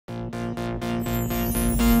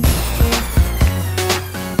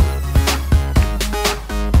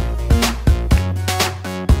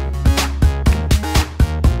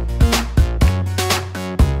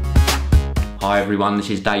Hi everyone, this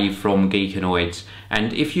is Dave from Geekanoids,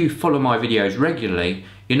 and if you follow my videos regularly,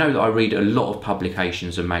 you know that I read a lot of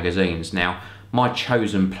publications and magazines. Now, my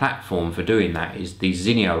chosen platform for doing that is the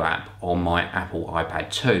Zinio app on my Apple iPad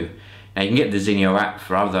 2. Now, you can get the Zinio app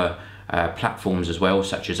for other platforms as well,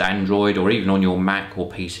 such as Android or even on your Mac or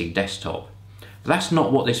PC desktop. But that's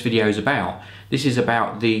not what this video is about. This is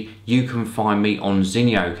about the You Can Find Me on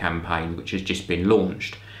Zinio campaign, which has just been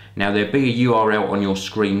launched. Now, there'll be a URL on your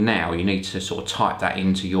screen now. You need to sort of type that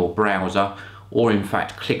into your browser, or in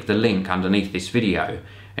fact click the link underneath this video,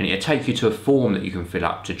 and it'll take you to a form that you can fill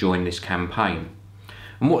up to join this campaign.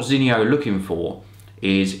 And what Zinio are looking for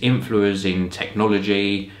is influencers in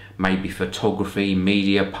technology, maybe photography,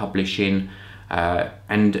 media, publishing,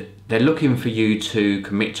 and they're looking for you to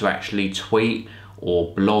commit to actually tweet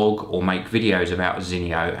or blog or make videos about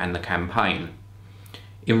Zinio and the campaign.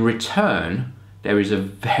 In return, there is a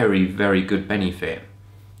very, very good benefit.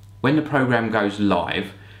 When the program goes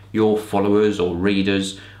live, your followers or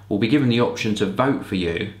readers will be given the option to vote for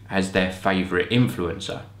you as their favourite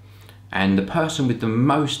influencer. And the person with the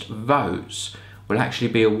most votes will actually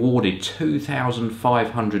be awarded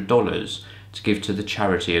 $2,500 to give to the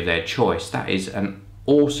charity of their choice. That is an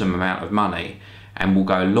awesome amount of money and will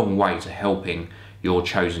go a long way to helping your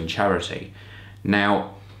chosen charity.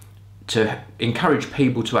 Now, to encourage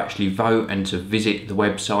people to actually vote and to visit the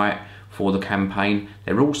website for the campaign,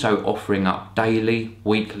 they're also offering up daily,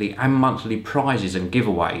 weekly and monthly prizes and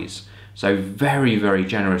giveaways. So very, very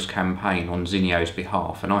generous campaign on Zinio's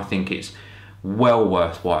behalf, and I think it's well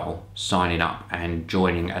worthwhile signing up and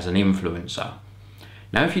joining as an influencer.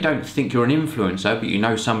 Now, if you don't think you're an influencer but you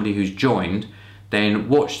know somebody who's joined, then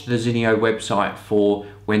watch the Zinio website for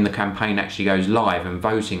when the campaign actually goes live and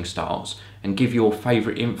voting starts, and give your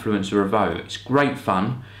favourite influencer a vote. It's great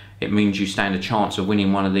fun. It means you stand a chance of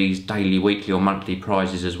winning one of these daily, weekly or monthly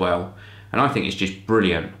prizes as well. And I think it's just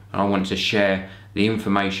brilliant, and I wanted to share the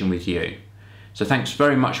information with you. So thanks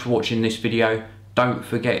very much for watching this video. Don't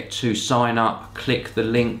forget to sign up, click the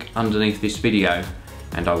link underneath this video,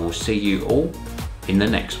 and I will see you all in the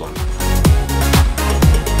next one.